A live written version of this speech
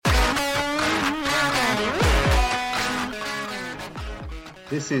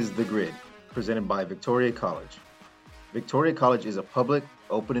This is The Grid, presented by Victoria College. Victoria College is a public,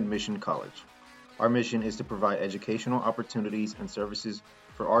 open admission college. Our mission is to provide educational opportunities and services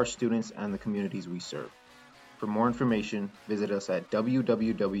for our students and the communities we serve. For more information, visit us at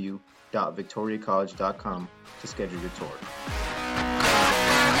www.victoriacollege.com to schedule your tour.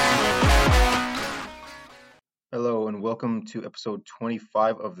 Hello and welcome to episode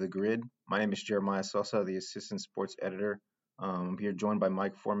 25 of The Grid. My name is Jeremiah Sosa, the assistant sports editor. I'm here joined by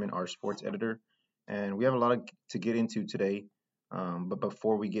Mike Foreman, our sports editor, and we have a lot to get into today. But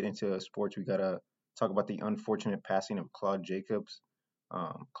before we get into sports, we gotta talk about the unfortunate passing of Claud Jacobs.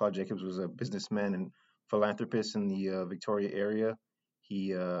 Claud Jacobs was a businessman and philanthropist in the Victoria area.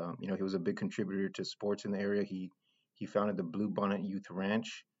 He was a big contributor to sports in the area. He founded the Blue Bonnet Youth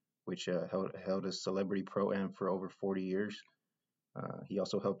Ranch, which held a celebrity pro-am for over 40 years. He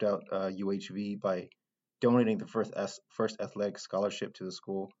also helped out UHV by donating the first athletic scholarship to the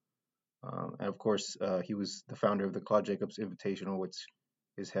school. And of course, he was the founder of the Claud Jacobs Invitational, which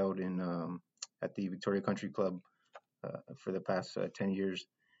is held at the Victoria Country Club for the past 10 years.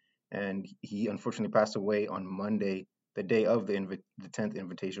 And he unfortunately passed away on Monday, the day of the 10th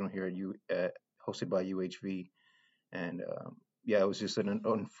Invitational here hosted by UHV. And it was just an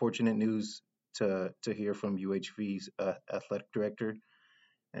unfortunate news to hear from UHV's athletic director.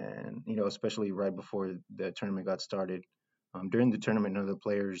 And, especially right before the tournament got started. During the tournament, none of the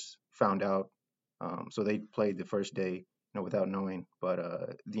players found out. So they played the first day, without knowing.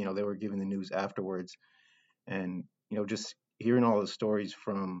 But, they were given the news afterwards. And, just hearing all the stories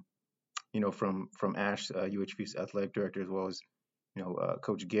from Ash, UHV's athletic director, as well as,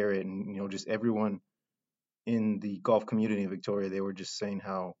 Coach Garrett and, just everyone in the golf community in Victoria, they were just saying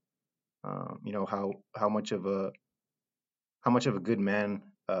how much of a good man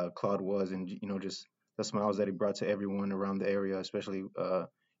Claude was, and just the smiles that he brought to everyone around the area, especially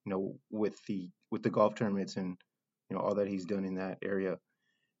with the golf tournaments and all that he's done in that area.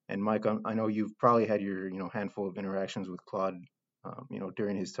 And Mike, I know you've probably had your handful of interactions with Claude,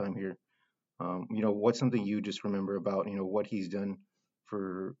 during his time here. What's something you just remember about what he's done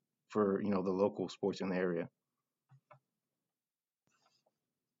for the local sports in the area?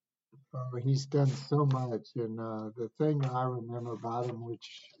 He's done so much, and the thing I remember about him,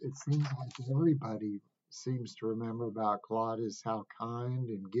 which it seems like everybody seems to remember about Claude, is how kind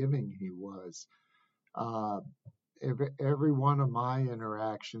and giving he was. Every one of my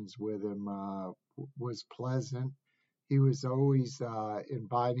interactions with him was pleasant. He was always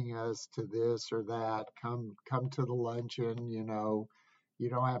inviting us to this or that. Come to the luncheon. You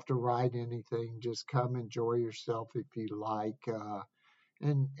don't have to write anything. Just come enjoy yourself if you like.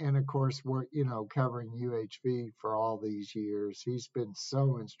 And of course, we're covering UHV for all these years. He's been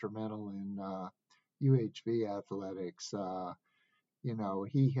so instrumental in UHV athletics.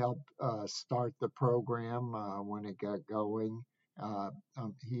 He helped start the program when it got going.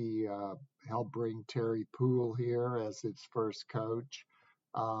 He helped bring Terry Poole here as its first coach.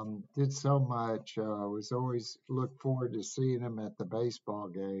 Did so much. Was always look forward to seeing him at the baseball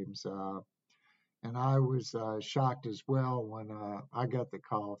games. And I was shocked as well when I got the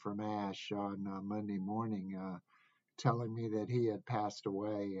call from Ash on Monday morning telling me that he had passed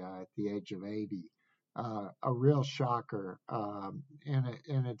away at the age of 80. A real shocker. And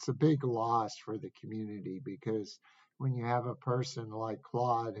it's a big loss for the community because when you have a person like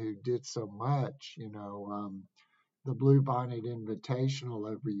Claude who did so much, the Blue Bonnet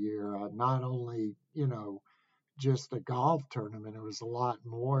Invitational every year, not only, just a golf tournament. It was a lot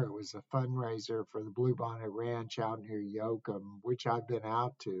more. It was a fundraiser for the Blue Bonnet Ranch out near Yoakum, which I've been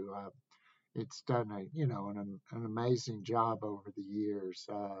out to. It's done an amazing job over the years.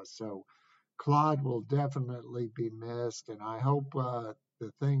 So Claude will definitely be missed, and I hope the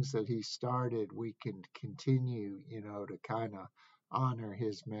things that he started we can continue, to kind of honor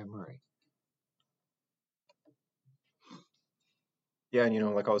his memory. Yeah,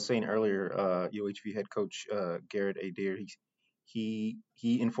 and like I was saying earlier, UHV head coach Garrett Adair, he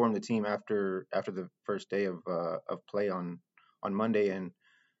informed the team after the first day of play on Monday, and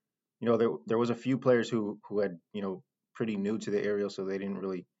there was a few players who had pretty new to the area, so they didn't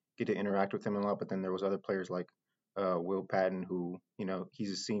really get to interact with him a lot. But then there was other players like Will Patton, who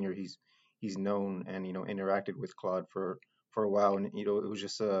he's a senior, he's known and interacted with Claude for a while, and it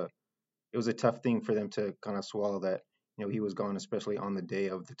was a tough thing for them to kind of swallow that he was gone, especially on the day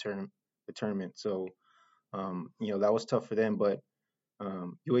of the tournament. So that was tough for them. But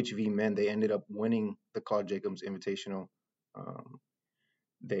UHV men, they ended up winning the Claud Jacobs Invitational.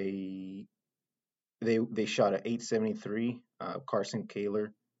 They shot at 873. Carson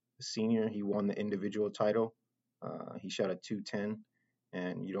Kaler, the senior, he won the individual title. He shot at 210,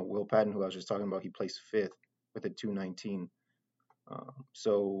 And Will Patton, who I was just talking about, he placed fifth with a 219.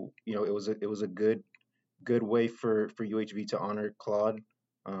 So it was a good way for UHV to honor Claude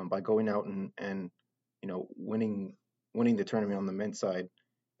by going out and winning the tournament on the men's side,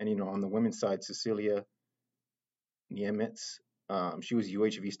 and on the women's side, Cecilia Niemitz, she was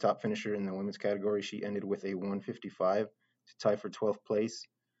UHV's top finisher in the women's category. She ended with a 155 to tie for 12th place.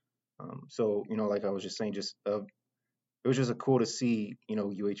 So like I was just saying, it was just a cool to see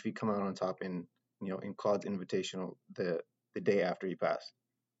UHV come out on top in Claude's Invitational the day after he passed.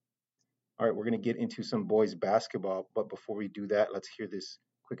 All right, we're going to get into some boys basketball, but before we do that, let's hear this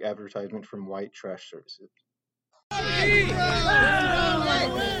quick advertisement from White Trash Services.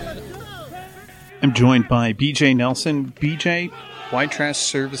 I'm joined by BJ Nelson. BJ, White Trash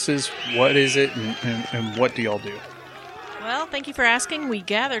Services, what is it and what do y'all do? Well, thank you for asking. We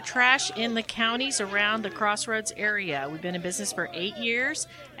gather trash in the counties around the Crossroads area. We've been in business for 8 years,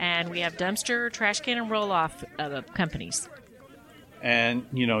 and we have dumpster, trash can, and roll-off companies. And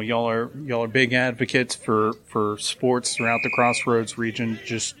y'all are big advocates for sports throughout the Crossroads region.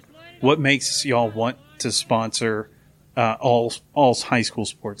 Just what makes y'all want to sponsor all high school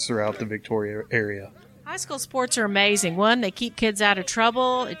sports throughout the Victoria area? High school sports are amazing. One, they keep kids out of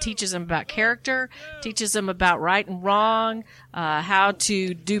trouble. It teaches them about character, teaches them about right and wrong, how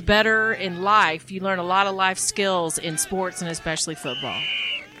to do better in life. You learn a lot of life skills in sports and especially football.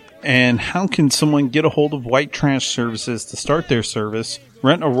 And how can someone get a hold of White Trash Services to start their service,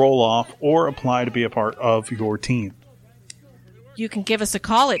 rent a roll-off, or apply to be a part of your team? You can give us a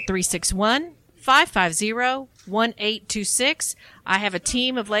call at 361-550-1826. I have a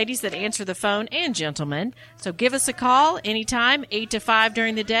team of ladies that answer the phone and gentlemen. So give us a call anytime, 8 to 5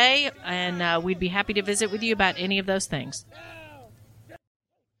 during the day, and we'd be happy to visit with you about any of those things.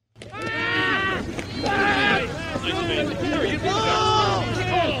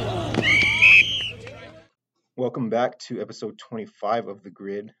 Welcome back to episode 25 of The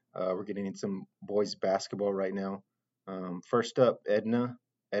Grid. We're getting into some boys basketball right now. First up, Edna.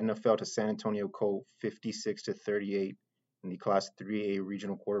 Edna fell to San Antonio Cole 56-38 in the Class 3A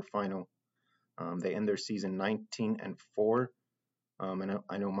regional quarterfinal. They end their season 19-4. And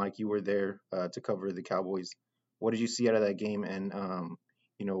I know, Mike, you were there to cover the Cowboys. What did you see out of that game? And, how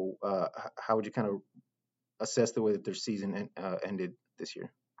would you kind of assess the way that their season ended this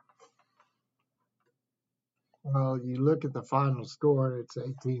year? Well, you look at the final score, it's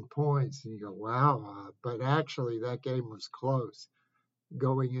 18 points, and you go, wow. But actually, that game was close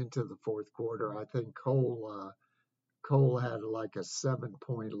going into the fourth quarter. I think Cole had like a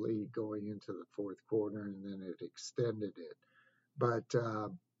 7-point lead going into the fourth quarter, and then it extended it. But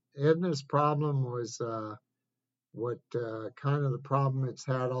Edna's problem was what kind of the problem it's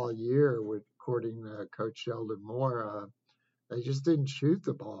had all year, according to Coach Sheldon Moore. They just didn't shoot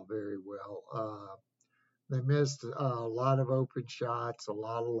the ball very well. They missed a lot of open shots, a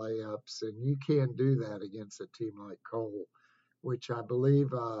lot of layups, and you can't do that against a team like Cole, which I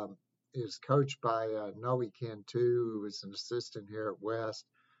believe is coached by Noe Cantu, who was an assistant here at West.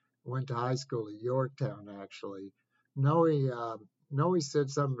 Went to high school at Yorktown, actually. Noe said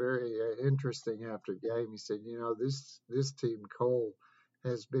something very interesting after the game. He said, this team, Cole,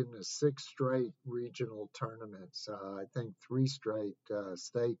 has been to 6 straight regional tournaments, I think 3 straight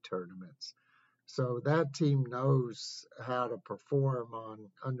state tournaments. So that team knows how to perform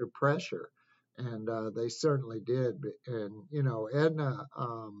under pressure, and they certainly did. And Edna,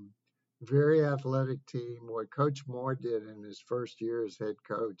 very athletic team. What Coach Moore did in his first year as head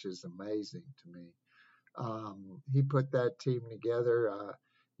coach is amazing to me. He put that team together,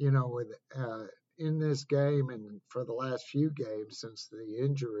 with in this game and for the last few games since the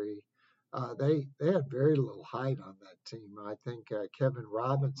injury. They had very little height on that team. I think Kevin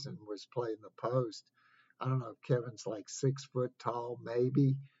Robinson was playing the post. I don't know if Kevin's like 6 foot tall,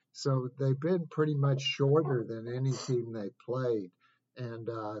 maybe. So they've been pretty much shorter than any team they played. And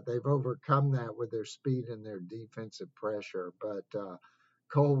they've overcome that with their speed and their defensive pressure. But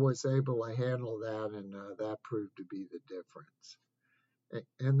Cole was able to handle that, and that proved to be the difference.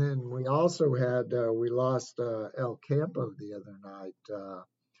 And then we also had, we lost El Campo the other night.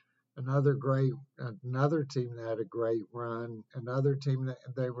 Another team that had a great run, another team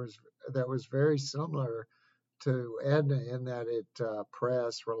that was very similar to Edna in that it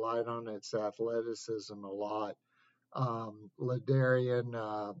pressed, relied on its athleticism a lot. Ladarian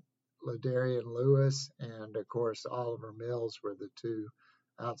Lewis and of course Oliver Mills were the 2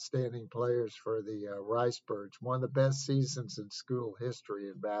 outstanding players for the Ricebirds. One of the best seasons in school history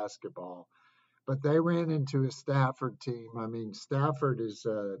in basketball. But they ran into a Stafford team. I mean, Stafford has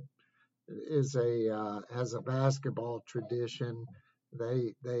a basketball tradition.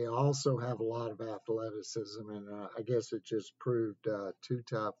 They also have a lot of athleticism, and I guess it just proved too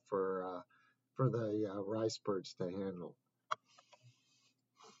tough for the Riceburgs to handle.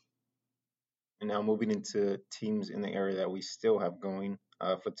 And now moving into teams in the area that we still have going,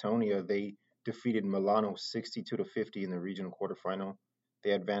 Flatonia, they defeated Milano 62-50 in the regional quarterfinal.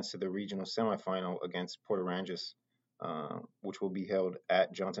 They advanced to the regional semifinal against Port Aransas, which will be held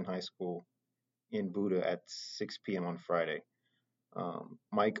at Johnson High School in Buda at 6 p.m. on Friday.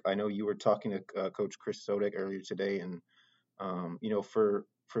 Mike, I know you were talking to Coach Chris Sodek earlier today, and for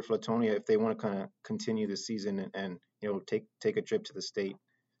Flatonia, if they want to kind of continue the season and take a trip to the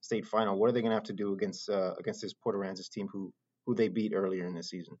state final, what are they going to have to do against this Port Aransas team who they beat earlier in the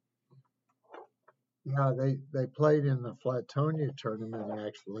season? Yeah, they played in the Flatonia tournament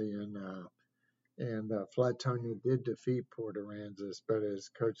actually, and Flatonia did defeat Port Aransas, but as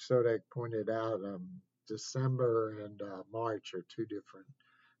Coach Sodek pointed out, December and March are two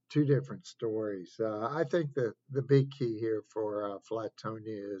different stories. I think that the big key here for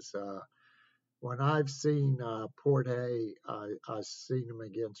Flatonia is when I've seen Port A, I've seen them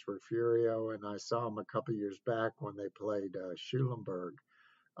against Refugio, and I saw them a couple years back when they played Schulenburg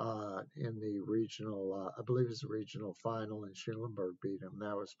in the regional, I believe it was the regional final, and Schulenburg beat them.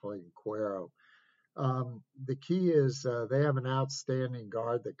 That was played in Cuero. The key is they have an outstanding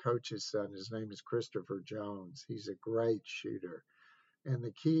guard, the coach's son. His name is Christopher Jones. He's a great shooter. And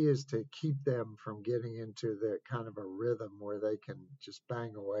the key is to keep them from getting into the kind of a rhythm where they can just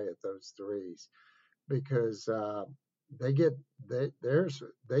bang away at those threes, because they get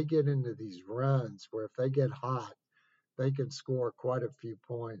they get into these runs where if they get hot, they can score quite a few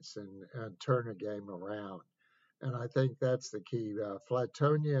points and turn a game around. And I think that's the key.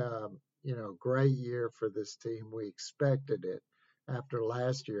 Flatonia, great year for this team. We expected it after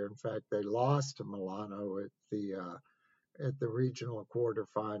last year. In fact, they lost to Milano at the regional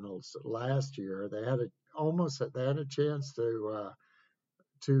quarterfinals last year. They had a chance to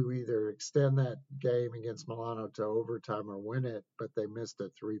either extend that game against Milano to overtime or win it, but they missed a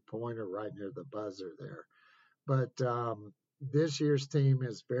 3-pointer right near the buzzer there. But this year's team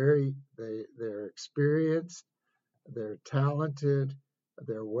is they're experienced, they're talented,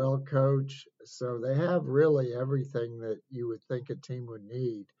 they're well coached, so they have really everything that you would think a team would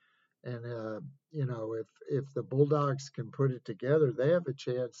need. And if the Bulldogs can put it together, they have a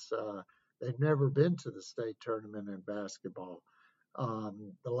chance. They've never been to the state tournament in basketball.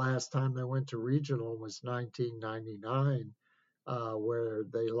 The last time they went to regional was 1999, where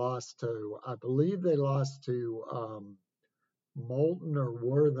they lost to, I believe they lost to Moulton or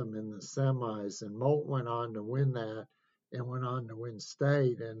Wortham in the semis, and Moulton went on to win that and went on to win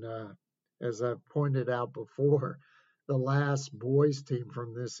state. And as I've pointed out before, the last boys team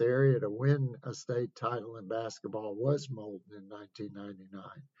from this area to win a state title in basketball was Moulton in 1999.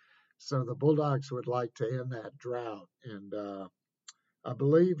 So the Bulldogs would like to end that drought, and I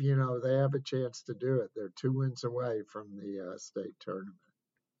believe they have a chance to do it. They're 2 wins away from the state tournament.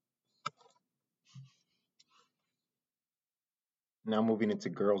 Now moving into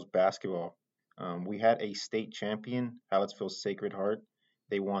girls basketball, we had a state champion, Hallettsville Sacred Heart.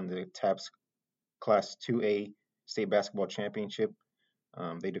 They won the TAPS Class 2A state basketball championship.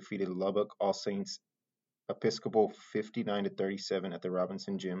 They defeated Lubbock All Saints Episcopal 59-37 at the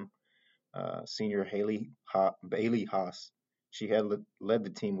Robinson Gym. Senior Bailey Haas, she had led the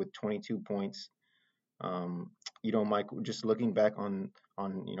team with 22 points. Mike, just looking back on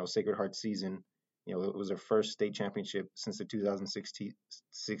Sacred Heart season, it was their first state championship since the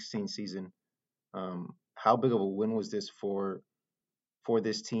 2016 season. How big of a win was this for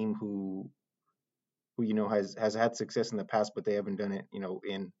this team who has had success in the past, but they haven't done it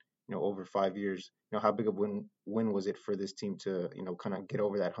in over 5 years? How big of a win was it for this team to kind of get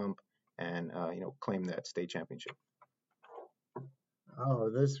over that hump and claim that state championship? Oh,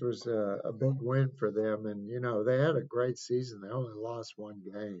 this was a big win for them, and they had a great season. They only lost one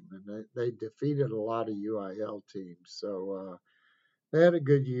game, and they defeated a lot of UIL teams. So they had a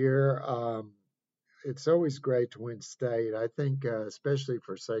good year. It's always great to win state. I think, especially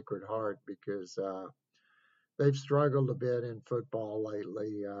for Sacred Heart, because they've struggled a bit in football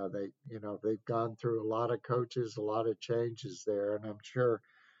lately. They've gone through a lot of coaches, a lot of changes there, and I'm sure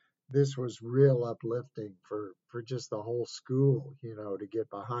this was real uplifting for just the whole school, to get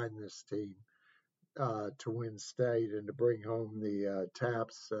behind this team, to win state and to bring home the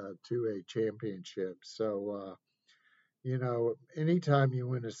TAPS 2A championship. So, anytime you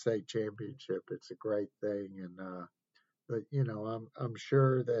win a state championship, it's a great thing. And, but, I'm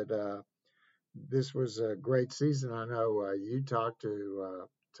sure that this was a great season. I know you talked to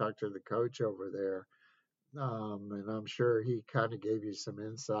the coach over there. And I'm sure he kind of gave you some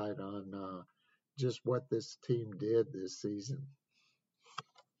insight on just what this team did this season.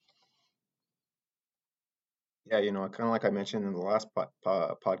 Yeah, kind of like I mentioned in the last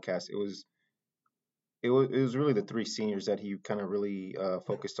podcast, it was really the three seniors that he kind of really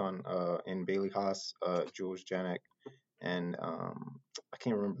focused on in Bailey Haas, Jules Janik, and I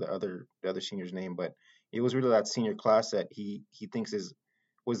can't remember the other senior's name, but it was really that senior class that he thinks is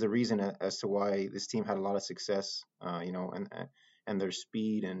was the reason as to why this team had a lot of success, and their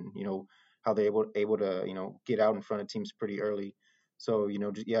speed and how they're able to get out in front of teams pretty early. So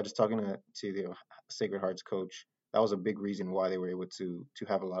just talking to the Sacred Hearts coach, that was a big reason why they were able to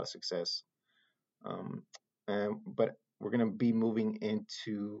have a lot of success. Um, but we're gonna be moving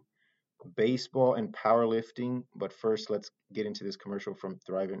into baseball and powerlifting. But first, let's get into this commercial from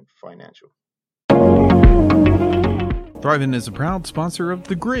Thrivent Financial. Thrivent is a proud sponsor of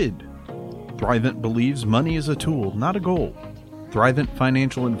The Grid. Thrivent believes money is a tool, not a goal. Thrivent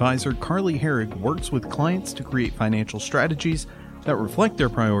financial advisor Carly Herrig works with clients to create financial strategies that reflect their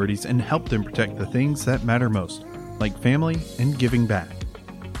priorities and help them protect the things that matter most, like family and giving back.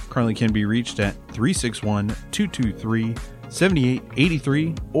 Carly can be reached at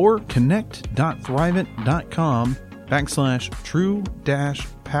 361-223-7883 or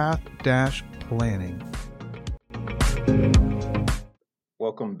connect.thrivent.com/true-path-planning.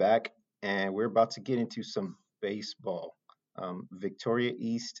 Welcome back, and we're about to get into some baseball. Victoria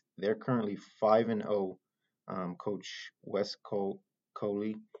East, they're currently 5-0. Coach Wes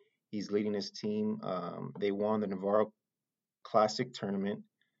Coley, he's leading his team. They won the Navarro Classic tournament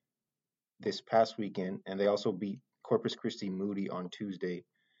this past weekend, and they also beat Corpus Christi Moody on Tuesday.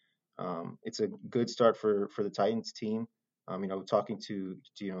 It's a good start for the Titans team. Talking to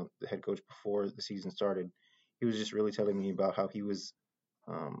the head coach before the season started, he was just really telling me about how he was,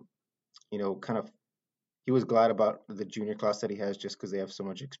 um, kind of he was glad about the junior class that he has just because they have so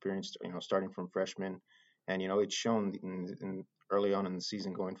much experience, starting from freshmen, and it's shown in early on in the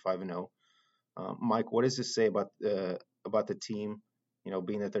season going 5-0. Mike, what does this say about the team?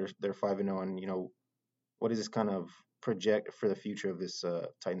 Being that they're 5-0, and what does this kind of project for the future of this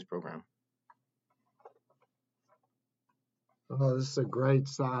Titans program? Well, this is a great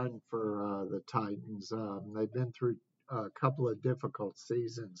sign for the Titans. They've been through a couple of difficult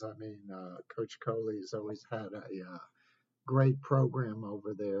seasons. I mean, Coach Coley's always had a great program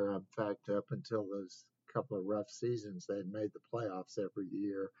over there. In fact, up until those couple of rough seasons, they had made the playoffs every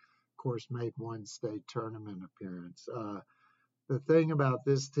year. Of course, made one state tournament appearance. The thing about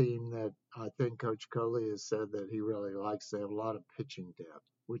this team that I think Coach Coley has said that he really likes, they have a lot of pitching depth,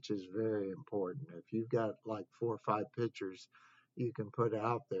 which is very important. If you've got like 4 or 5 pitchers you can put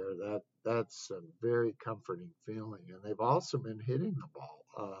out there, that's a very comforting feeling. And they've also been hitting the ball.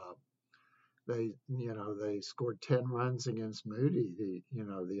 They scored 10 runs against Moody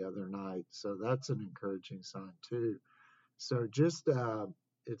the other night, so that's an encouraging sign too. So just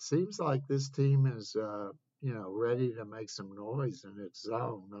it seems like this team is ready to make some noise in its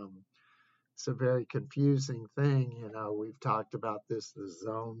zone. It's a very confusing thing. We've talked about the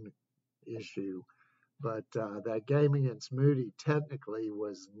zone issue, but that game against Moody technically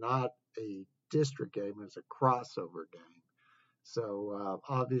was not a district game; it was a crossover game. So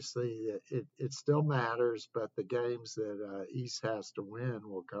obviously it still matters, but the games that East has to win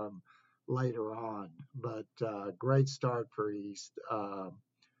will come later on. But great start for East.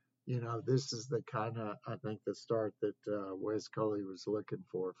 This is the kind of, I think, the start that Wes Coley was looking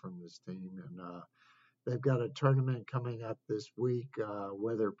for from this team. And they've got a tournament coming up this week,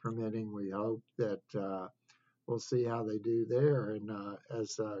 weather permitting. We hope that we'll see how they do there. And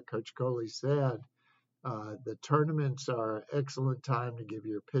as Coach Coley said, the tournaments are an excellent time to give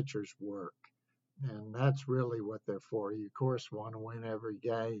your pitchers work. And that's really what they're for. You, of course, want to win every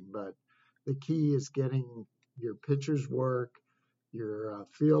game, but the key is getting your pitchers work, your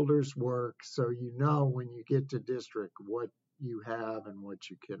fielders work, so you know when you get to district what you have and what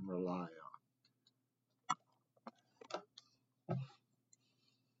you can rely on.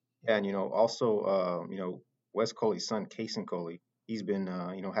 Yeah, and also, Wes Coley's son, Kason Coley, he's been,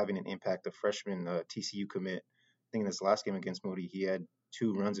 having an impact. The freshman TCU commit. I think in this last game against Moody, he had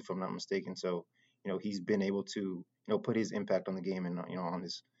 2 runs, if I'm not mistaken. So, he's been able to, put his impact on the game and on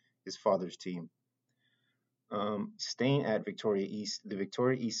his father's team. Staying at Victoria East, the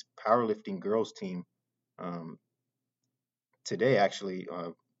Victoria East powerlifting girls team, today actually,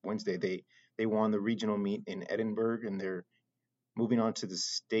 Wednesday, they won the regional meet in Edinburgh, and they're moving on to the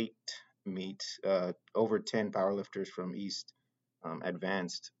state meet. Over 10 powerlifters from East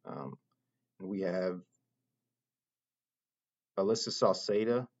advanced. We have Alyssa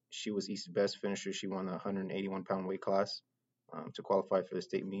Salceda she was East's best finisher. She won the 181-pound weight class to qualify for the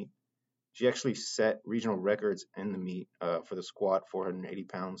state meet. She actually set regional records in the meet for the squat, 480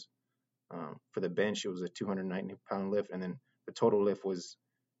 pounds. For the bench, it was a 290-pound lift, and then the total lift was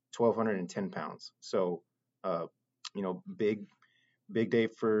 1,210 pounds. So, big day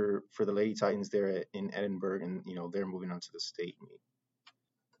for the Lady Titans there in Edinburgh, and they're moving on to the state meet.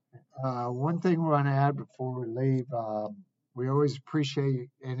 One thing we want to add before we leave, we always appreciate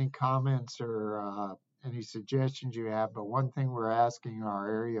any comments or any suggestions you have, but one thing we're asking our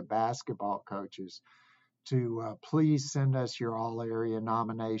area basketball coaches to please send us your all area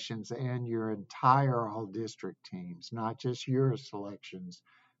nominations and your entire all district teams, not just your selections.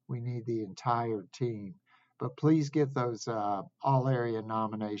 We need the entire team. But please get those all area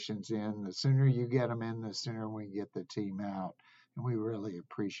nominations in. The sooner you get them in, the sooner we get the team out. And we really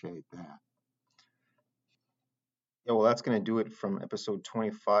appreciate that. Yeah, well, that's going to do it from episode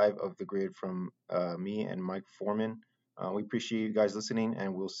 25 of The Grid from me and Mike Foreman. We appreciate you guys listening,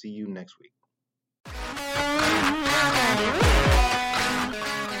 and we'll see you next week.